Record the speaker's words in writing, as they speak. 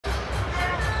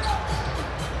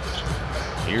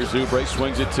Here's Oubre,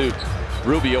 swings it to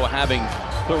Rubio, having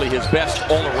clearly his best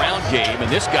all-around game,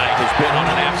 and this guy has been on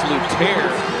an absolute tear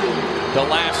the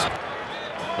last.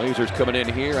 Blazers coming in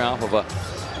here off of a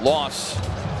loss,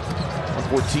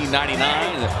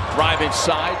 114-99. Drive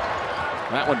inside.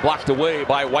 That one blocked away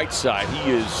by Whiteside.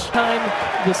 He is. Time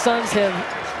the Suns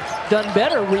have done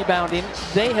better rebounding.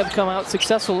 They have come out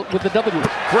successful with the W.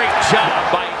 Great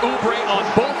job by Oubre on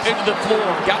both ends of the floor.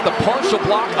 Got the partial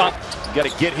block up.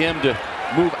 Got to get him to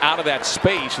move out of that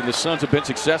space, and the Suns have been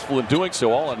successful in doing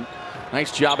so. All a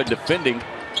nice job in defending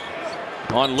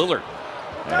on Lillard.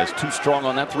 As too strong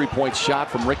on that three-point shot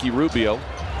from Ricky Rubio.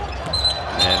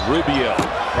 And Rubio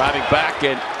driving back,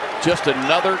 and just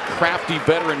another crafty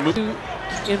veteran move.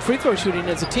 In free throw shooting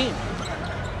as a team.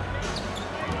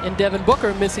 And Devin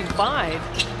Booker missing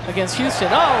 5 against Houston.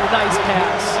 Oh, nice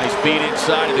pass. Nice feed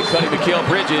inside of the cutting Mikal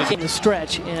Bridges. In the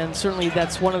stretch, and certainly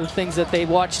that's one of the things that they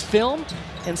watched film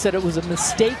and said it was a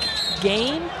mistake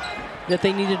game, that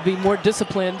they needed to be more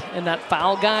disciplined and not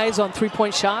foul guys on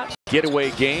three-point shots. Getaway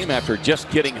game after just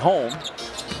getting home.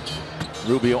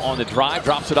 Rubio on the drive,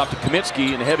 drops it off to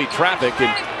Kaminsky in heavy traffic,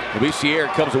 and Rubio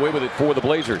comes away with it for the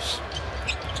Blazers.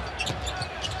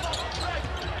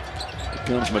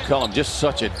 Here comes McCollum, just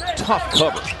such a tough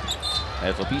cover.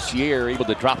 As Rubio able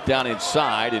to drop down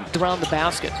inside and around the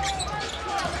basket.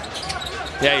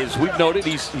 Yeah, as we've noted,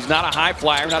 he's not a high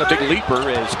flyer, not a big leaper,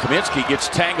 as Kaminsky gets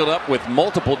tangled up with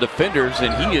multiple defenders,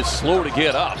 and he is slow to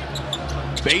get up.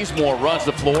 Bazemore runs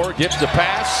the floor, gets the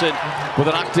pass, and with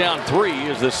a knockdown three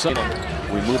is the Sun.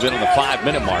 We move in on the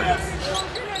 5-minute mark.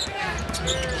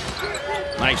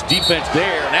 Nice defense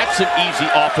there, and that's an easy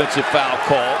offensive foul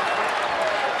call.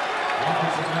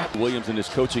 Williams and his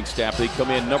coaching staff, they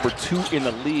come in number 2 in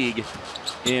the league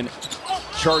in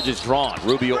charges drawn.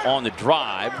 Rubio on the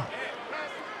drive.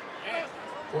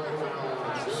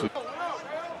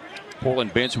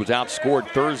 Portland bench was outscored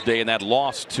Thursday in that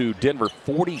loss to Denver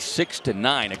 46-9.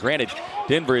 Now, granted,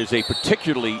 Denver is a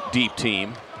particularly deep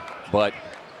team, but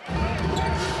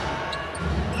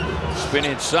spin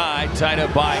inside, tied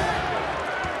up by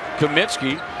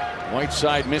Kaminsky.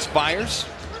 Whiteside misfires.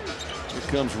 Here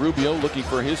comes Rubio looking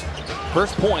for his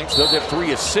first points. Does have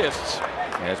 3 assists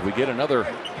as we get another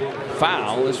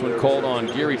foul. This one called on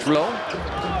Gary Trullo.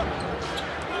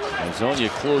 Zonia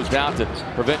closed out to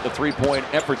prevent the three-point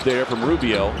effort there from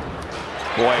Rubio.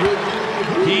 Boy,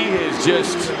 he has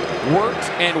just worked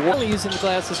and worked. Only using the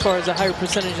glass as far as a higher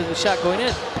percentage of the shot going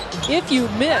in. If you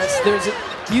miss, there's a,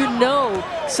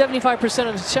 75%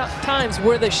 of the times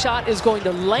where the shot is going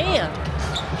to land,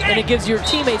 and it gives your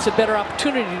teammates a better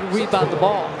opportunity to rebound the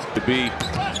ball. To be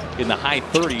in the high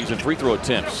 30s in free throw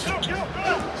attempts.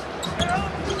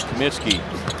 Kaminsky.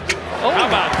 Oh. How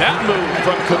about that move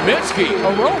from Kaminsky?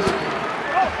 A rope.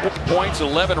 Points,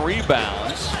 11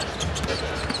 rebounds.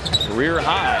 Career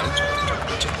high.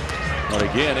 But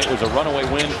again, it was a runaway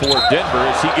win for Denver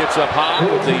as he gets up high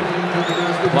with the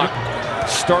clock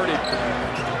started.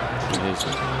 As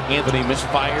Anthony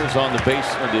misfires on the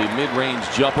base of the mid-range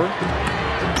jumper.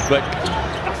 But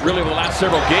really, the last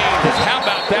several games, how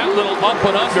about that little up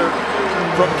and under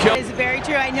from Kill? It's very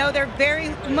true. I know they're very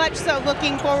much so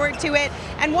looking forward to it.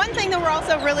 And one thing that we're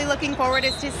also really looking forward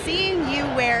is to seeing you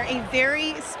wear a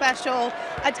very special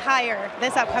attire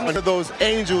this upcoming. One of those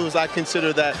angels, I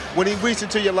consider that. When he reached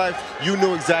into your life, you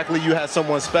knew exactly you had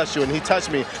someone special, and he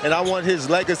touched me. And I want his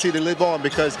legacy to live on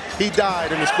because he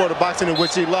died in the sport of boxing in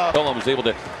which he loved. Cullen was able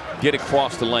to get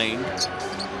across the lane.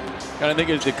 And I think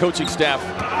as the coaching staff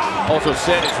also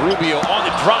said, is Rubio on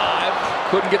the drive.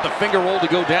 Couldn't get the finger roll to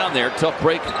go down there. Tough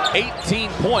break. 18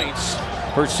 points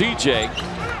for CJ.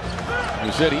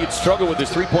 He said he had struggled with his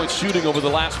three-point shooting over the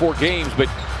last 4 games, but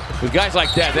with guys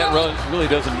like that, that really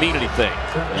doesn't mean anything.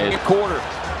 In quarter.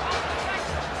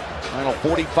 Final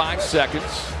 45 seconds.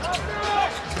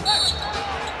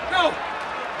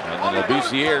 And then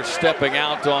Labissiere stepping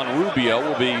out on Rubio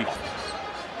will be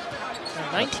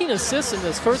 19 assists in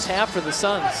this first half for the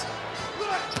Suns.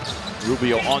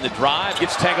 Rubio on the drive,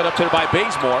 gets tangled up there by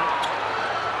Bazemore.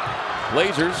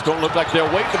 Blazers don't look like they'll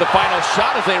wait for the final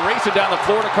shot as they race it down the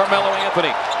floor to Carmelo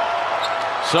Anthony.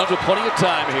 Suns with plenty of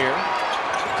time here.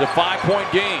 It's a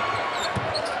 5-point game.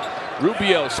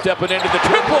 Rubio stepping into the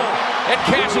triple and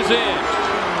cashes in.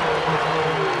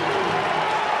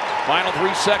 Final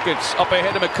 3 seconds, up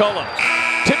ahead to McCollum.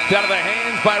 Tipped out of the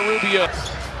hands by Rubio.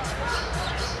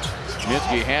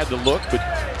 Kaminsky had the look, but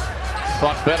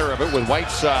thought better of it with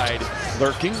Whiteside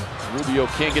lurking. Rubio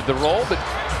can't get the roll, but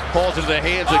falls into the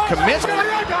hands of Kaminsky.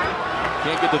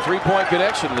 Can't get the three-point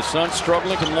connection. The Suns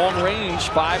struggling from long range,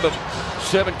 5 of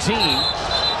 17.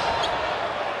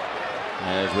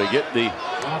 As we get the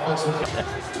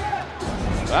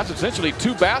That's essentially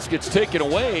 2 baskets taken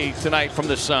away tonight from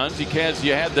the Suns because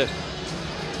you had the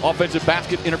offensive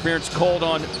basket interference called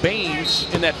on Baines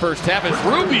in that first half. As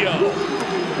Rubio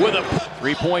with a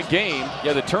 3-point game.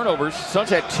 Yeah, the turnovers. Suns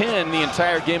had 10 the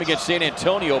entire game against San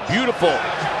Antonio. Beautiful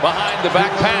behind the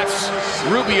back pass.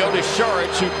 Rubio to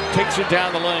Saric, who takes it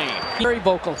down the lane. Very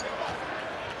vocal.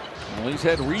 Well, he's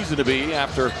had reason to be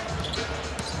after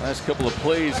last couple of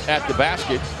plays at the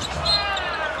basket.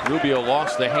 Rubio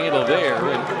lost the handle there,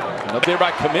 and up there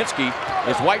by Kaminsky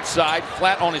is Whiteside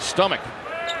flat on his stomach.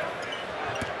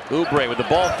 Oubre with the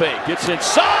ball fake, gets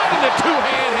inside and the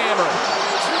 2-hand hammer.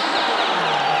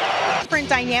 Different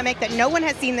dynamic that no one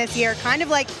has seen this year, kind of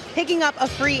like picking up a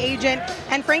free agent.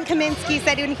 And Frank Kaminsky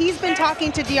said when he's been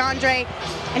talking to DeAndre,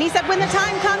 and he said when the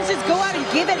time comes, just go out and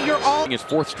give it your all. His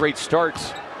 4th straight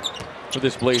starts for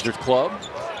this Blazers club.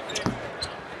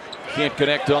 Can't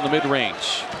connect on the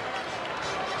mid-range.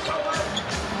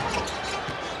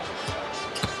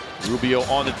 Rubio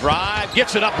on the drive,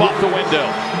 gets it up off the window.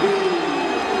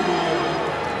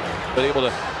 But able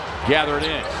to gather it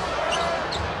in.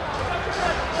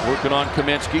 Working on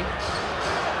Kaminsky.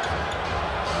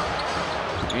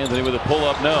 Anthony with a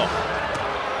pull-up, no.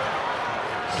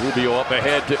 Rubio up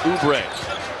ahead to Oubre.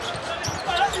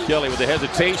 Kelly with the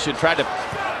hesitation, tried to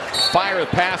fire a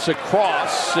pass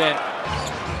across, and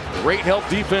great help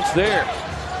defense there.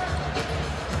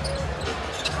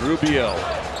 Rubio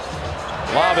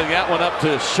lobbing that one up to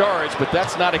Saric, but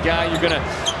that's not a guy you're going to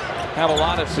have a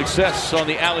lot of success on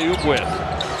the alley-oop with.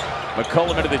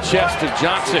 McCollum into the chest of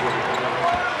Johnson.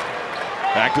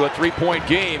 Back to a 3-point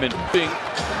game, and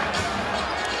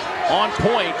on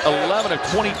point, 11 of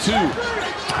 22.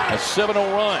 A 7-0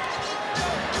 run.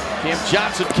 Cam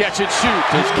Johnson catch and shoot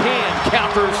as Cam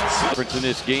counters. The difference in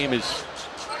this game is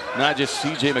not just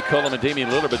C.J. McCollum and Damian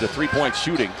Lillard, but the 3-point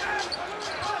shooting.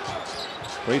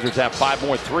 Blazers have 5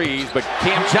 more threes, but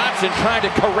Cam Johnson trying to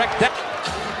correct that.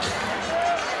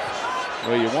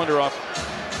 Well, you wonder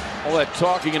if all that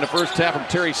talking in the first half from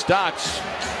Terry Stotts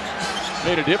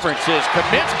made a difference. As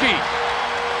Kaminsky.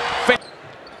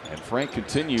 And Frank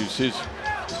continues his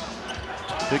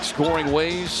big scoring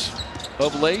ways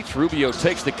of late. Rubio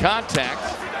takes the contact.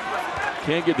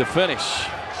 Can't get the finish.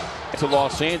 To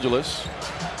Los Angeles.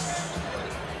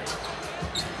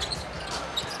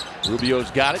 Rubio's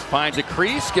got it, finds a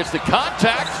crease, gets the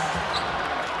contact.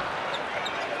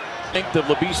 I think the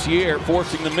Labissiere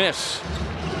forcing the miss.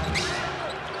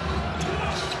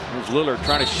 Here's Lillard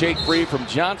trying to shake free from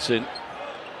Johnson.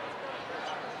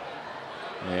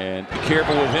 And be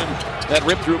careful with him. That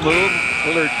rip-through move.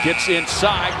 Lillard gets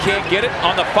inside, can't get it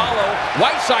on the follow.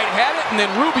 Whiteside had it, and then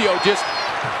Rubio just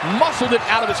muscled it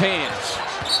out of his hands.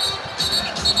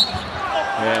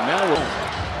 And now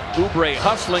Oubre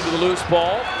hustling to the loose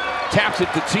ball. Taps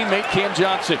it to teammate Cam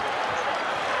Johnson.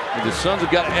 And the Suns have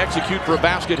got to execute for a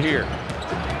basket here.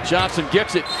 Johnson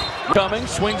gets it. Coming,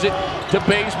 swings it to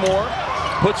Bazemore.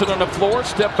 Puts it on the floor.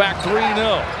 Step back 3,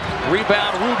 no.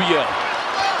 Rebound Rubio.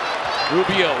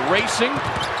 Rubio racing.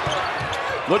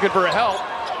 Looking for help.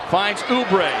 Finds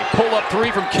Oubre. Pull up 3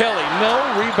 from Kelly. No.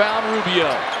 Rebound Rubio.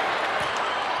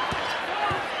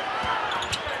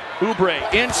 Oubre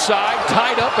inside.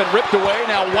 Tied up and ripped away.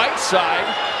 Now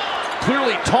Whiteside.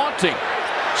 Clearly taunting.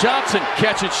 Johnson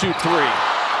catch and shoot 3.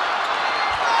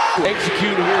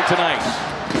 Execute here tonight.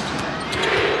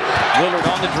 Lillard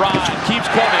on the drive. Keeps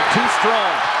coming. Too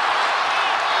strong.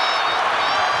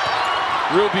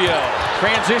 Rubio.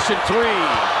 Transition 3.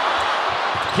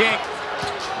 Can't.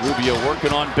 Rubio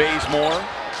working on Bazemore.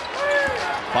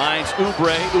 Finds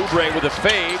Oubre. Oubre with a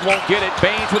fade. Won't get it.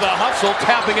 Baines with a hustle.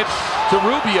 Tapping it to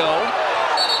Rubio.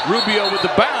 Rubio with the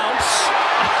bounce.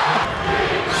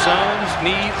 Suns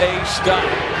need a stop.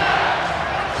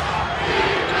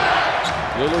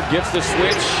 Lillard gets the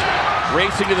switch,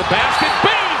 racing to the basket.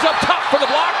 Baines up top for the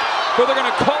block, but they're going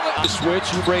to call it. The switch,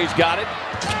 Oubre's got it.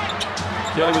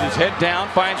 Kelly with his head down,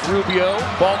 finds Rubio.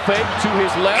 Ball fake to his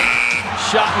left.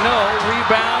 Shot no,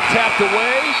 rebound, tapped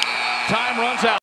away. Time runs out.